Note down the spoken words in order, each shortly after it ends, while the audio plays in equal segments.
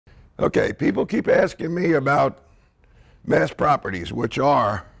Okay, people keep asking me about mass properties, which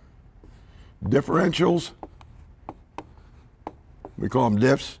are differentials, we call them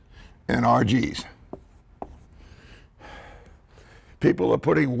diffs, and RGs. People are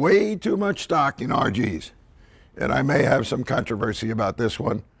putting way too much stock in RGs, and I may have some controversy about this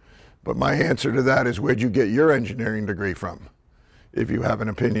one, but my answer to that is, where'd you get your engineering degree from, if you have an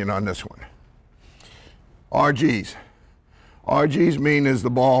opinion on this one? RGs. RGs mean, is the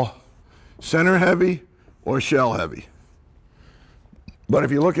ball center heavy or shell heavy? But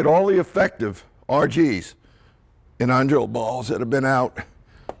if you look at all the effective RGs in undrilled balls that have been out,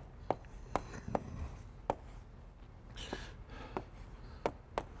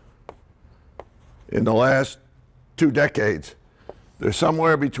 in the last 2 decades, they're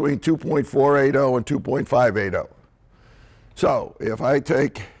somewhere between 2.480 and 2.580. So if I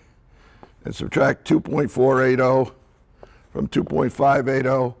take and subtract 2.480 from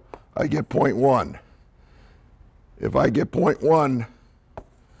 2.580, I get 0.1. If I get 0.1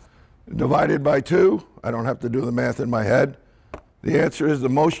 divided by 2, I don't have to do the math in my head. The answer is the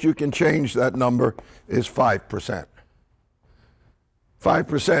most you can change that number is 5%.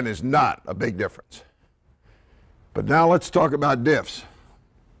 5% is not a big difference. But now let's talk about diffs.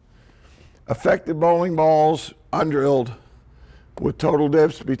 Effective bowling balls, undrilled, with total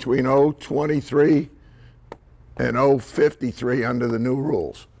diffs between 0.23 and 0.53 under the new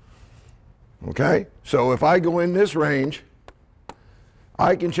rules. Okay? So if I go in this range,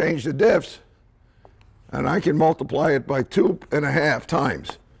 I can change the diffs, and I can multiply it by 2.5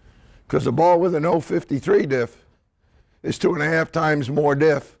 times. Because a ball with an 0.53 diff is 2.5 times more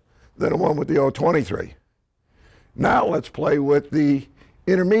diff than the one with the 0.23. Now let's play with the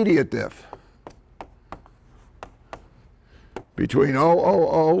intermediate diff. Between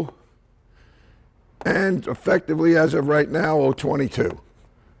 0.00 and effectively, as of right now, 0.22.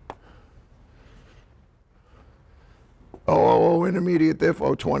 0.00 intermediate diff,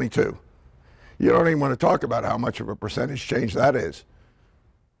 0.22. You don't even want to talk about how much of a percentage change that is.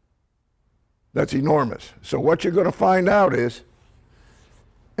 That's enormous. So what you're going to find out is,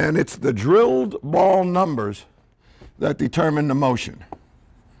 and it's the drilled ball numbers that determine the motion.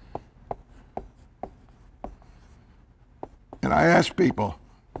 And I ask people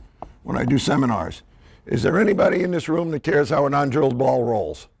when I do seminars, is there anybody in this room that cares how an undrilled ball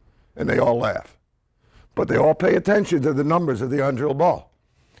rolls? And they all laugh. But they all pay attention to the numbers of the undrilled ball.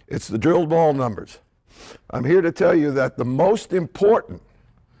 It's the drilled ball numbers. I'm here to tell you that the most important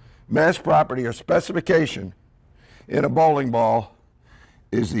mass property or specification in a bowling ball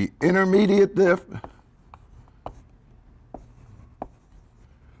is the intermediate diff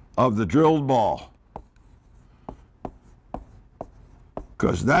of the drilled ball.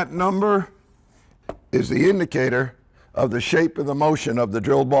 Because that number is the indicator of the shape of the motion of the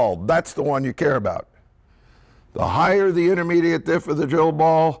drilled ball. That's the one you care about. The higher the intermediate diff of the drilled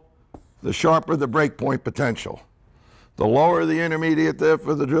ball, the sharper the breakpoint potential. The lower the intermediate diff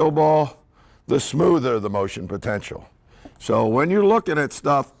of the drill ball, the smoother the motion potential. So when you're looking at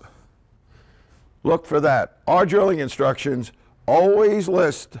stuff, look for that. Our drilling instructions always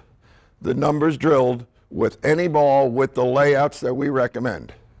list the numbers drilled with any ball with the layouts that we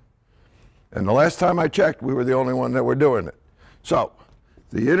recommend. And the last time I checked, we were the only one that were doing it. So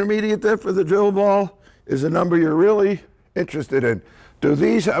the intermediate diff of the drill ball is a number you're really interested in. Do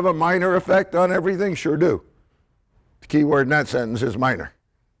these have a minor effect on everything? Sure do. The key word in that sentence is minor.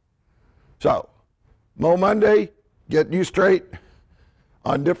 So, Mo Monday, get you straight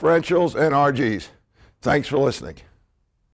on differentials and RGs. Thanks for listening.